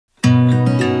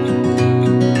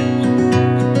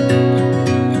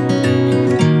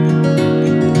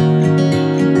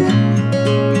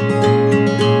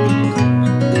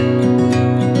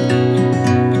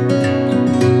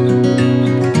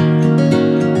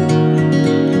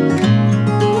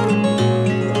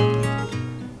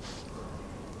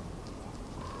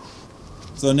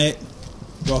So Nate,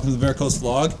 welcome to the Bear Coast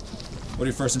vlog. What are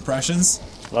your first impressions?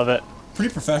 Love it.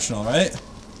 Pretty professional, right?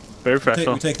 Very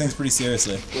professional. We take things pretty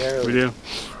seriously. Barely. We do.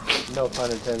 No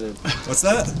pun intended. What's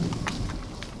that?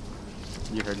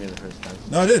 You heard me the first time.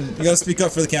 No, I didn't. You gotta speak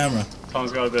up for the camera.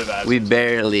 Tom's got a bit of attitude. We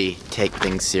barely take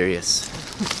things serious.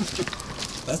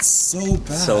 That's so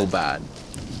bad. So bad. It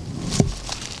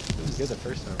was good the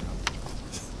first time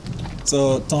around.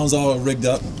 So Tom's all rigged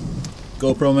up.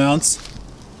 GoPro mounts,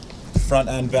 front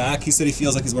and back. He said he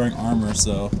feels like he's wearing armor,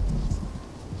 so.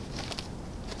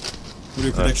 What are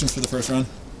your predictions for the first run?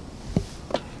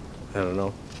 I don't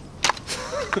know.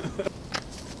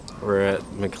 We're at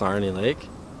McLarney Lake,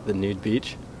 the nude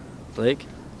beach lake.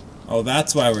 Oh,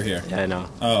 that's why we're here. Yeah, I know.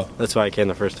 Oh. That's why I came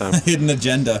the first time. Hidden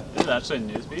agenda. Is it actually a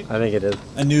news beat? I think it is.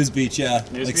 A news beach, yeah.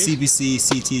 News like beach? CBC,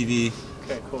 CTV,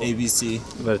 Okay, cool. ABC.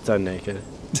 But it's unnaked.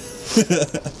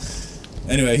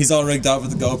 Anyway, he's all rigged up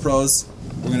with the GoPros.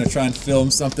 We're gonna try and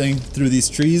film something through these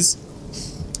trees.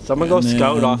 Someone go And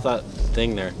scout then- off that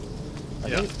thing there.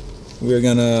 Yeah. We're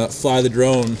gonna fly the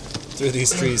drone through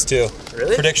these trees too.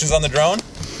 Really? Predictions on the drone?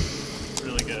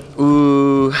 Really good.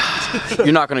 Ooh,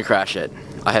 you're not gonna crash it.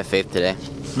 I have faith today.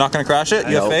 Not gonna crash it?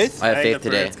 You have Nope. faith? I have I think faith the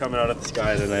today. bird's coming out of the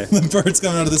sky today. The bird's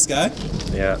coming out of the sky?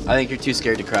 Yeah. I think you're too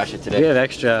scared to crash it We today. have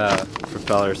extra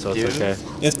propeller, so it's Dude. okay.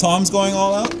 If Tom's going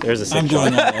all out, There's a sick I'm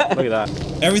shot. going all out. Look at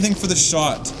that. Everything for the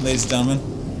shot, ladies and gentlemen.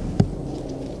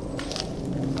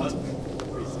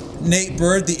 Nate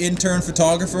Bird, the intern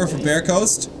photographer for Bear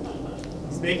Coast.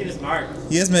 He's making his mark.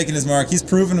 He is making his mark. He's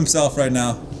proven himself right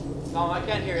now. Tom, I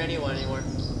can't hear anyone anymore.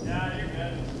 Yeah, you're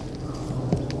good.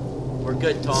 We're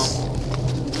good, Tom.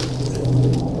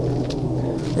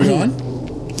 We're on?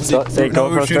 Say No,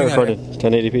 we're GoPro start shooting at recording.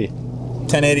 1080p.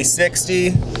 1080 60.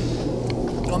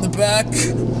 On the back.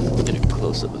 Get a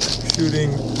close up of that.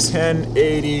 Shooting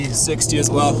 1080 60 as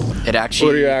well. It actually.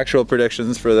 What are your actual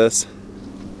predictions for this?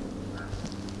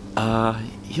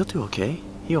 He'll do okay.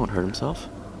 He won't hurt himself.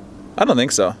 I don't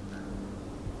think so.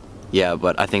 Yeah,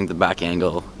 but I think the back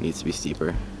angle needs to be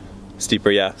steeper.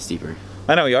 Steeper, yeah. Steeper.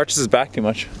 I know, he arches his back too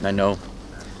much. I know.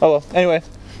 Oh well, anyway.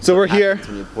 So we're here. Happens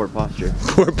when you have poor posture.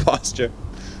 Poor posture.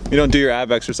 You don't do your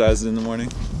ab exercises in the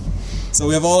morning. So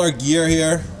we have all our gear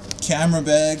here. Camera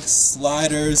bags,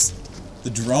 sliders, the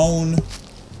drone,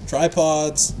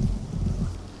 tripods.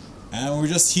 And we're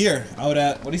just here, out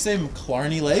at, what do you say,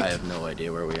 McLarney Lake? I have no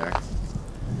idea where we are.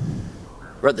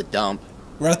 We're at the dump.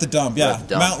 We're at the dump, yeah. at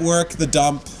the dump. Mount Work, the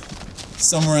dump,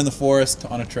 somewhere in the forest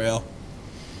on a trail.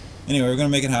 Anyway, we're gonna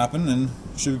make it happen and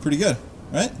it should be pretty good,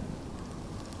 right?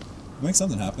 Make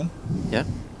something happen. Yeah.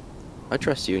 I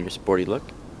trust you in your sporty look.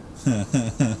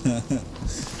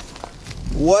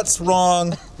 What's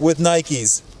wrong with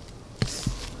Nikes?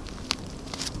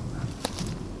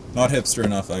 Not hipster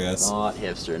enough, I guess. Not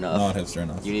hipster enough. Not hipster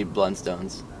enough. You need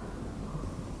Blundstones.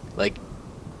 Like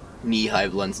knee-high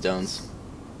Blundstones.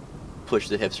 Push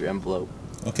the hipster envelope.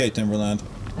 Okay, Timberland.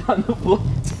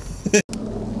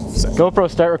 GoPro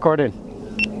start recording.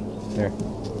 There.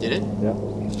 Did it? Yeah.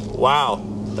 Wow,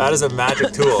 that is a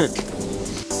magic tool.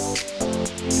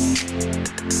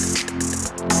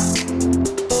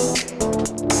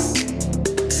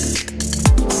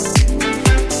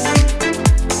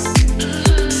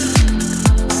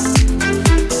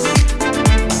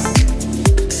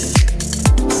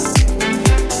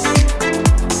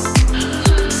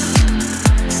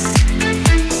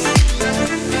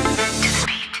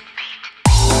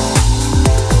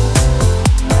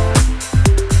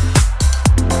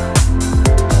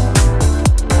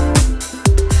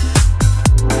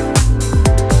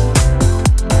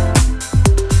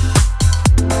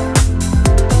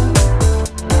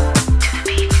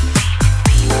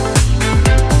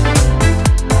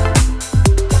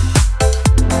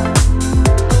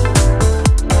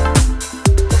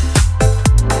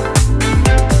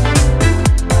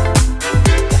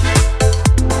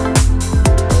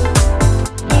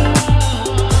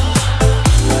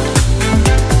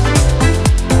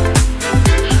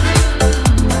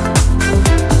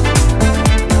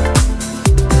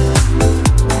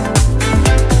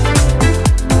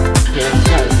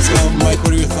 So, Mike,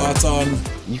 what are your thoughts on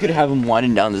You could have him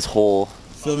winding down this hole.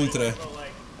 filming today?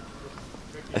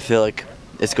 I feel like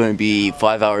it's going to be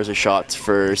 5 hours of shots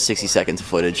for 60 seconds of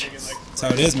footage. That's how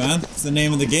it is, man. It's the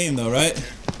name of the game, though, right?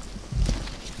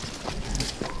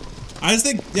 I just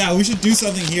think, yeah, we should do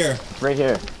something here. Right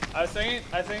here. I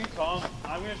think Tom,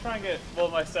 I'm gonna try and get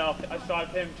myself. I shot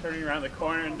him turning around the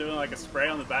corner and doing like a spray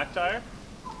on the back tire,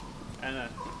 and then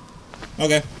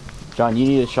Okay. John, you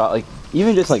need a shot like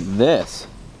even just like this.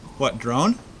 What,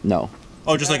 drone? No.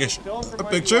 Oh, just like film from a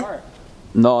where picture? you are.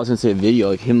 No, I was gonna say a video,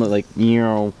 like him like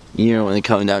and then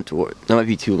coming down toward. That might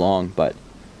be too long, but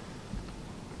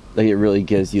like it really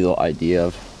gives you the idea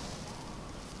of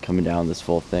coming down this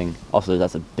full thing. Also,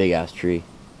 that's a big ass tree.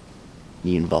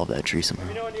 You involve that tree somehow.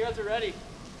 Let me know when you guys are ready.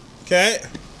 Okay.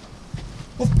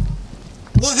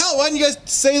 Well, hell, why didn't you guys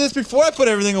say this before I put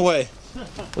everything away?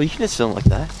 Well, you can just film like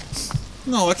that.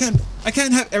 No, I can't. I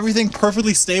can't have everything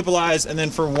perfectly stabilized and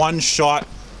then for one shot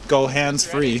go hands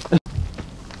free.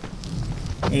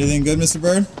 Anything good, Mr.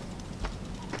 Bird?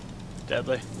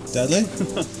 Deadly. Deadly?